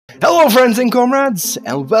Hello friends and comrades,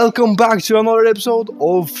 and welcome back to another episode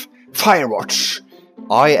of Firewatch.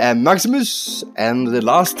 I am Maximus, and the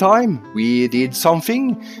last time we did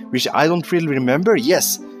something which I don't really remember.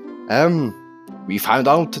 Yes, we found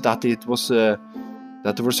out that it was that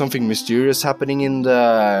there was something mysterious happening in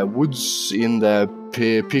the woods in the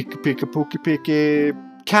Picky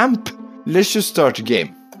camp. Let's just start the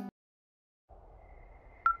game.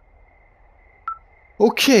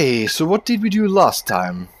 Okay, so what did we do last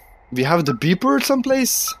time? We have the beeper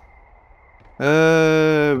someplace?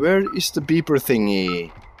 Where is the beeper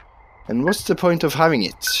thingy? And what's the point of having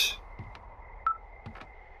it?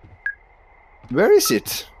 Where is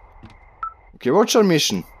it? Okay, what's our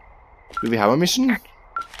mission? Do we have a mission?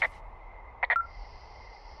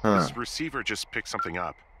 This receiver just picked something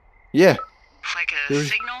up. Yeah. Like a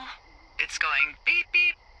signal? It's going beep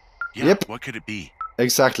beep. Yeah, yep. What could it be?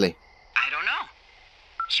 Exactly. I don't know.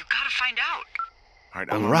 You gotta find out. Alright,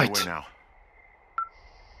 I'm on my way now.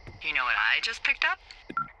 You know what I just picked up?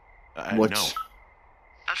 What? No.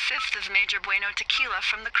 A fifth of Major Bueno tequila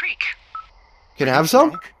from the creek. Can I have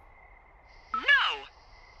some? No!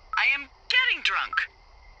 I am getting drunk.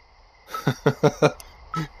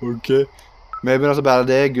 Okay. Maybe not a bad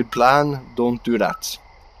idea. Good plan. Don't do that.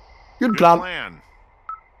 Good plan. I'm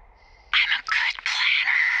a good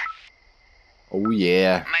planner. Oh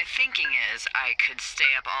yeah. My thinking is I could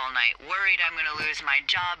stay up all night worried I'm gonna lose my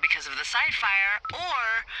job because of the side fire,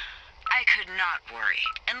 or I could not worry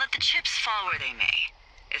and let the chips fall where they may.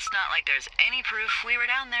 It's not like there's any proof we were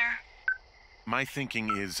down there. My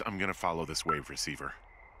thinking is I'm gonna follow this wave receiver.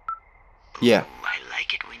 Yeah. Ooh, I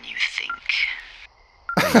like it when you think.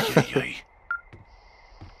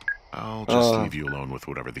 I'll just leave you alone with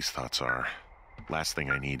whatever these thoughts are. Last thing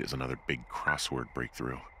I need is another big crossword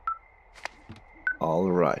breakthrough.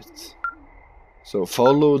 Alright. So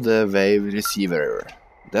follow the wave receiver.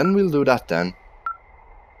 Then we'll do that then.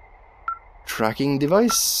 Tracking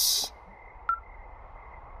device.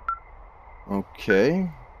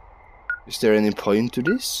 Okay. Is there any point to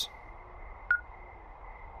this?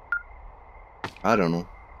 I don't know.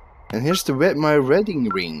 And here's my wedding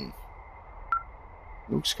ring.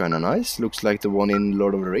 Looks kinda nice. Looks like the one in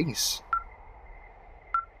Lord of the Rings.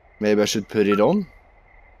 Maybe I should put it on?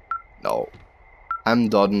 No. I'm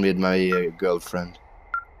done with my girlfriend.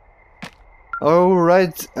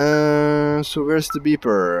 Alright, so where's the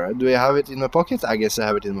beeper? Do I have it in my pocket? I guess I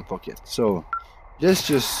have it in my pocket. So, let's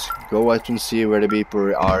just go out and see where the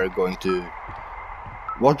beeper are going to...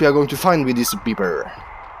 What we are going to find with this beeper.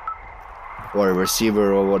 Or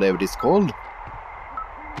receiver or whatever it's called.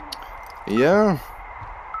 Yeah.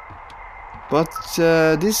 But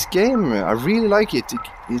this game, I really like it.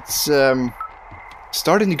 It's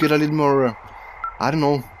starting to get a little more... I don't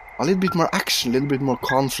know, a little bit more action, a little bit more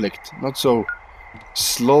conflict. Not so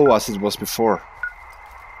slow as it was before.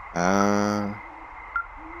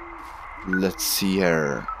 Let's see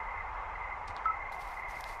here.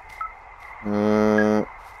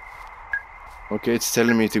 Okay, it's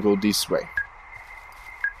telling me to go this way.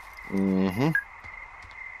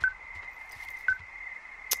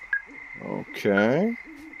 Okay.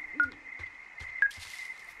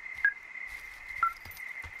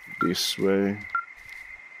 This way.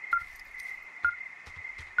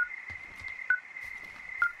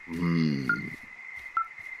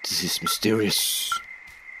 This is mysterious.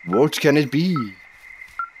 What can it be?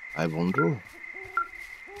 I wonder.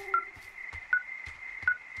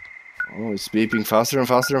 Oh, it's beeping faster and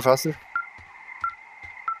faster and faster.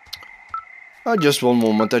 Just one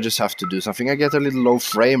moment, I just have to do something. I get a little low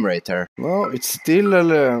frame rate here. Well, it's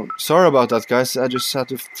still... sorry about that, guys. I just had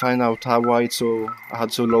to find out why I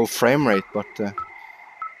had so low frame rate, but...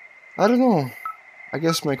 I don't know. I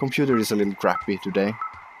guess my computer is a little crappy today.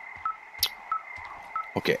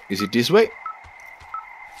 Okay, is it this way?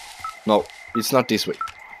 No, it's not this way.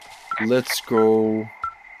 Let's go...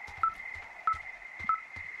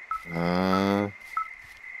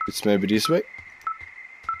 it's maybe this way.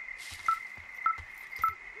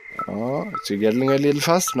 Oh, it's getting a little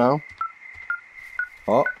faster now.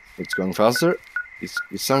 Oh, it's going faster. It's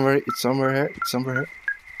somewhere here. It's somewhere here.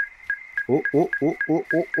 Oh, oh, oh, oh,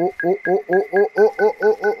 oh, oh, oh, oh, oh, oh, oh, oh,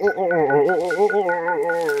 oh,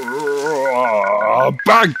 oh,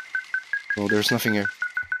 bang! Oh, there's nothing here.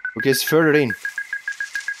 Okay, it's further in.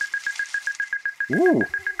 Ooh,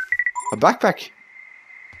 a backpack.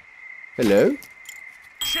 Hello.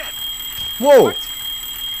 Shit. Whoa! What?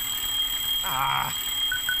 Ah.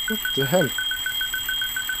 What the hell?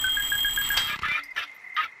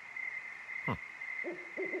 Huh.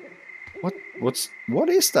 What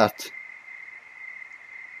is that?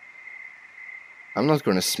 I'm not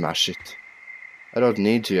gonna smash it. I don't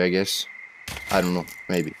need to, I guess. I don't know,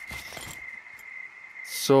 maybe.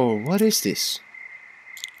 So, what is this?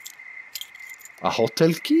 A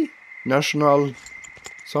hotel key? National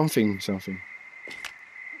something.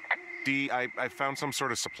 I found some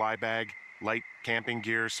sort of supply bag, light camping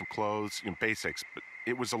gear, some clothes, basics, but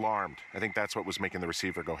it was alarmed. I think that's what was making the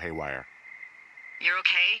receiver go haywire. You're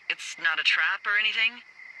okay? It's not a trap or anything?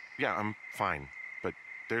 Yeah, I'm fine, but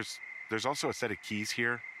there's also a set of keys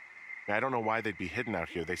here. I don't know why they'd be hidden out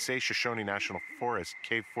here. They say Shoshone National Forest,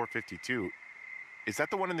 Cave 452. Is that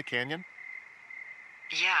the one in the canyon?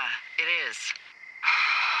 Yeah, it is.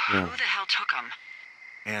 Yeah. Who the hell took them?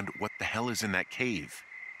 And what the hell is in that cave?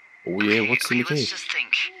 Oh yeah, what's in the Let's cave? just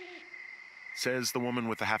think. Says the woman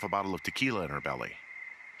with a half a bottle of tequila in her belly.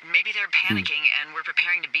 Maybe they're panicking and we're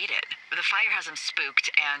preparing to beat it. The fire has them spooked,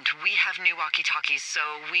 and we have new walkie-talkies, so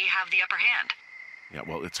we have the upper hand. Yeah,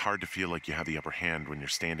 well, it's hard to feel like you have the upper hand when you're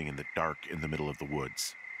standing in the dark in the middle of the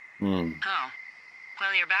woods. Hmm. Oh.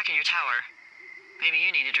 Well, you're back in your tower. Maybe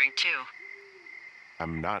you need a drink, too.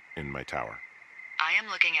 I'm not in my tower. I am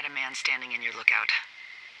looking at a man standing in your lookout.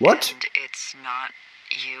 What? And it's not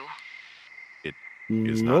you.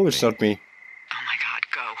 Is No, not it's me. not me. Oh my god,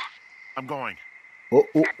 go. I'm going.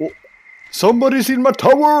 Oh. Somebody's in my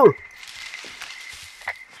tower!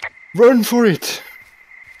 Run for it!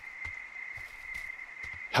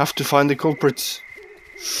 Have to find the culprits.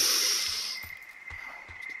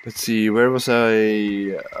 Let's see, where was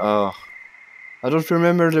I? I don't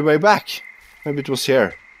remember the way back. Maybe it was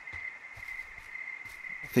here.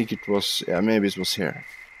 I think it was, yeah, maybe it was here.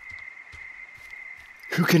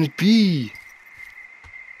 Who can it be?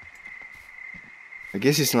 I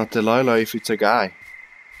guess it's not Delilah if it's a guy.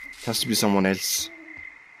 It has to be someone else.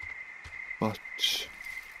 But...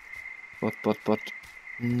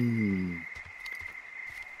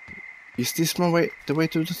 Is this the way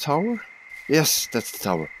to the tower? Yes, that's the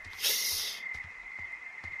tower.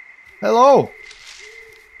 Hello!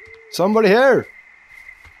 Somebody here!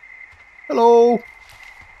 Hello!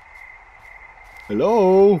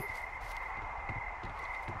 Hello!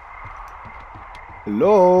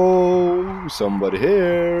 Hello! Somebody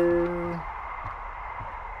here!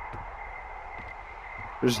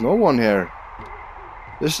 There's no one here.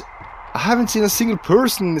 I haven't seen a single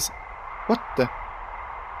person in this... What the...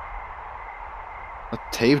 A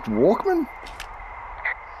taped Walkman?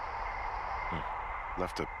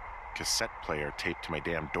 Left a cassette player taped to my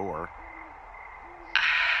damn door.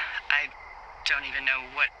 I don't even know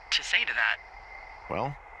what to say to that.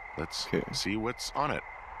 Well, let's Okay. see what's on it.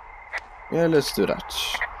 Yeah, let's do that.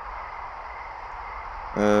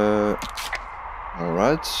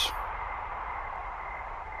 Alright.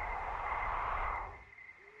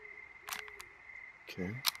 Okay.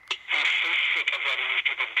 I'm so sick of letting these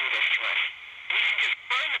people do this to us. We should just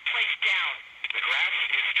burn the place down. The grass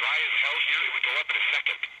is dry as hell here. It would go up in a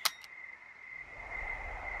second.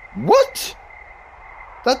 What?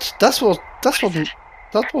 That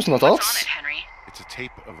was not What's on us. it, Henry? It's a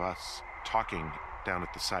tape of us talking down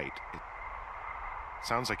at the site. It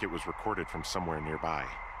sounds like it was recorded from somewhere nearby.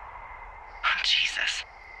 Oh, Jesus.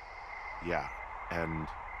 Yeah, and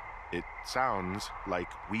it sounds like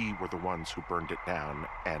we were the ones who burned it down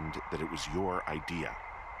and that it was your idea.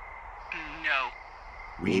 No.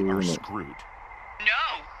 We Ooh, are no. screwed.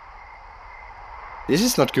 No! This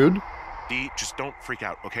is not good. Dee, just don't freak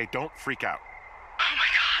out, okay? Don't freak out. Oh my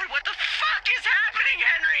god, what the fuck is happening,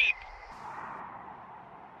 Henry?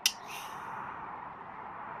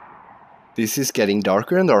 This is getting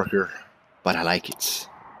darker and darker, but I like it.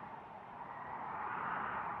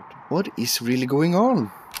 What is really going on?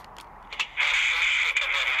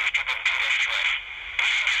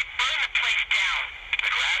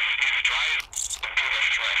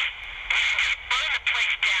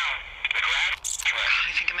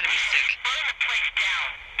 I think I'm gonna be sick.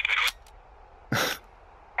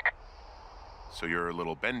 So your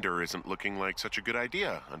little bender isn't looking like such a good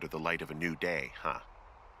idea under the light of a new day, huh?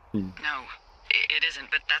 No, it isn't,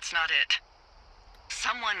 but that's not it.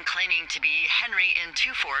 Someone claiming to be Henry in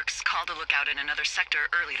Two Forks called a lookout in another sector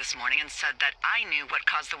early this morning and said that I knew what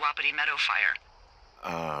caused the Wapiti Meadow fire.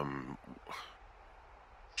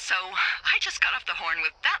 So I just got off the horn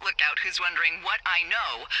with that lookout who's wondering what I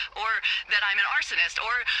know, or that I'm an arsonist,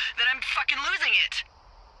 or that I'm fucking losing it.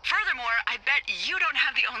 Furthermore, I bet you don't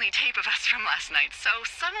have the only tape of us from last night, so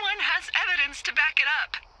someone has evidence to back it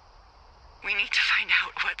up. We need to find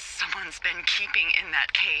out what someone's been keeping in that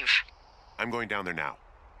cave. I'm going down there now.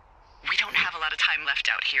 We don't have a lot of time left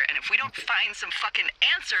out here, and if we don't find some fucking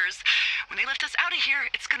answers, when they lift us out of here,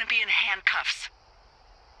 it's gonna be in handcuffs.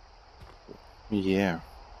 Yeah.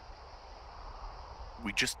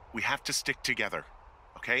 we have to stick together,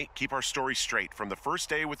 okay? Keep our story straight. From the first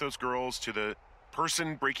day with those girls to the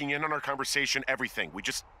person breaking in on our conversation, everything. We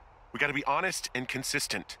gotta be honest and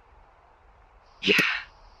consistent. Yeah,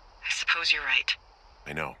 I suppose you're right.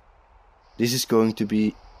 I know. This is going to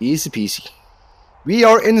be easy peasy. We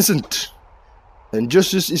are innocent, and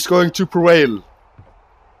justice is going to prevail,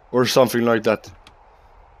 or something like that.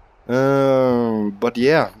 But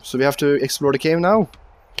yeah, so we have to explore the cave now.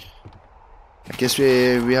 I guess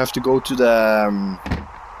we have to go to the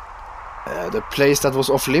place that was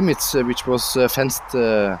off limits, which was fenced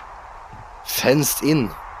in.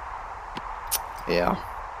 Yeah.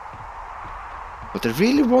 But I'm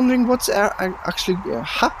really wondering what's actually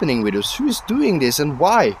happening with us. Who is doing this and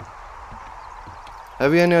why?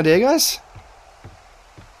 Have you any idea, guys?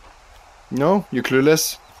 No? You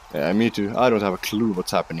clueless? Yeah, me too. I don't have a clue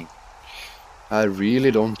what's happening. I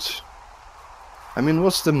really don't. I mean,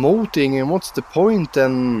 what's the moting and what's the point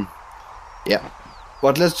and... Yeah.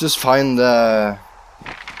 But let's just find the...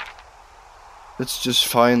 Let's just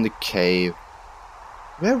find the cave.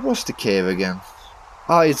 Where was the cave again?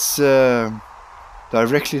 Ah, it's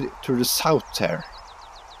directly to the south there.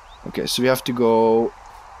 Okay, so we have to go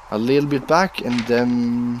a little bit back and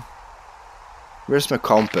then... Where's my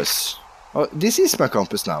compass? Oh, this is my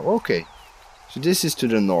compass now. Okay. So this is to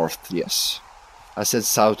the north, yes. I said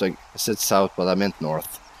south, but I meant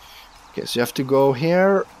north. Okay, so you have to go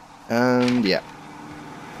here, and yeah.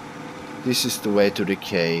 This is the way to the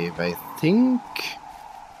cave, I think.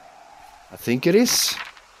 I think it is.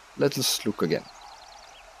 Let us look again.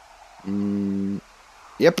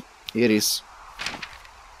 Yep, it is.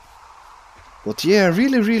 But yeah, I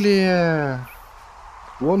really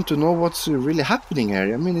want to know what's really happening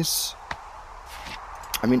here. I mean,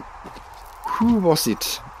 who was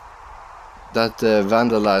it that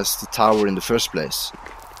vandalized the tower in the first place?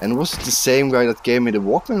 And was it the same guy that gave me the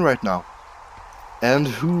Walkman right now? And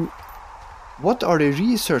what are they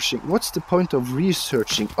researching? What's the point of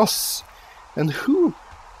researching us? And who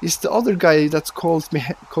is the other guy that calls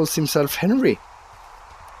himself Henry?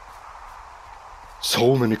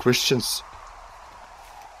 So many questions.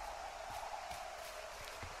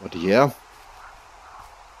 But yeah,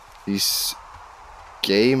 this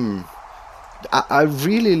game... I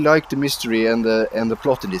really like the mystery and the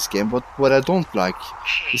plot in this game, but what I don't like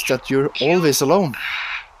is that you're always alone.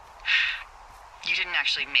 You didn't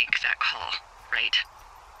actually make that call, right?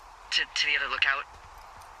 To the other lookout?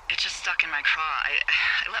 It just stuck in my craw. I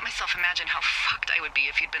let myself imagine how fucked I would be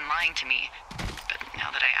if you'd been lying to me. But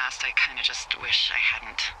now that I asked, I kinda just wish I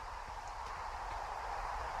hadn't.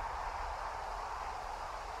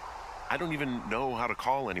 I don't even know how to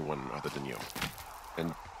call anyone other than you.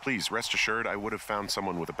 And please, rest assured, I would have found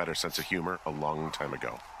someone with a better sense of humor a long time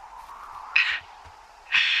ago.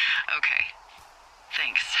 Okay.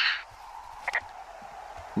 Thanks.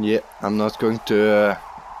 Yeah, I'm not going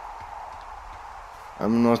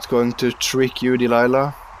to trick you,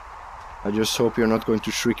 Delilah. I just hope you're not going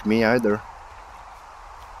to trick me either.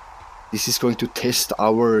 This is going to test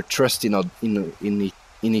our trust in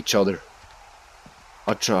each other.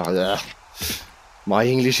 My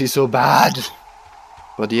English is so bad.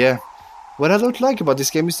 But yeah, what I don't like about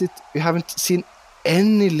this game is that you haven't seen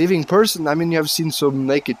any living person. I mean, you have seen some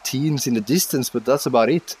naked teens in the distance, but that's about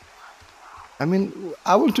it. I mean,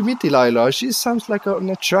 I want to meet Delilah. She sounds like an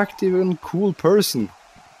attractive and cool person.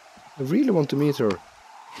 I really want to meet her.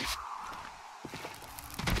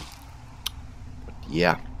 But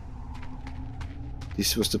yeah.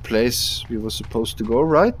 This was the place we were supposed to go,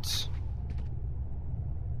 right?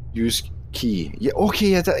 Use key. Yeah, okay,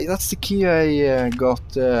 yeah, that's the key I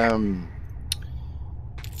got in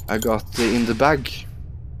the bag.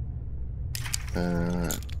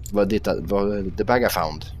 The bag I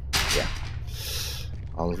found. Yeah.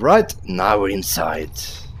 Alright, now we're inside.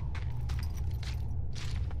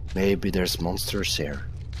 Maybe there's monsters here.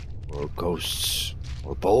 Or ghosts.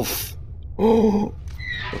 Or both. Oh!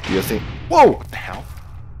 What do you think? Whoa! What the hell?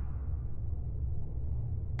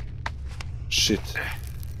 Shit.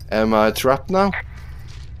 Am I trapped now?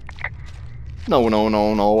 No,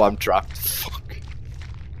 I'm trapped. Fuck.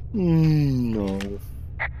 No.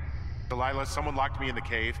 Delilah, someone locked me in the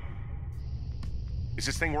cave. Is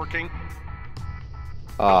this thing working?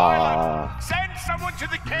 Ah. Send someone to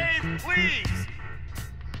the cave, please!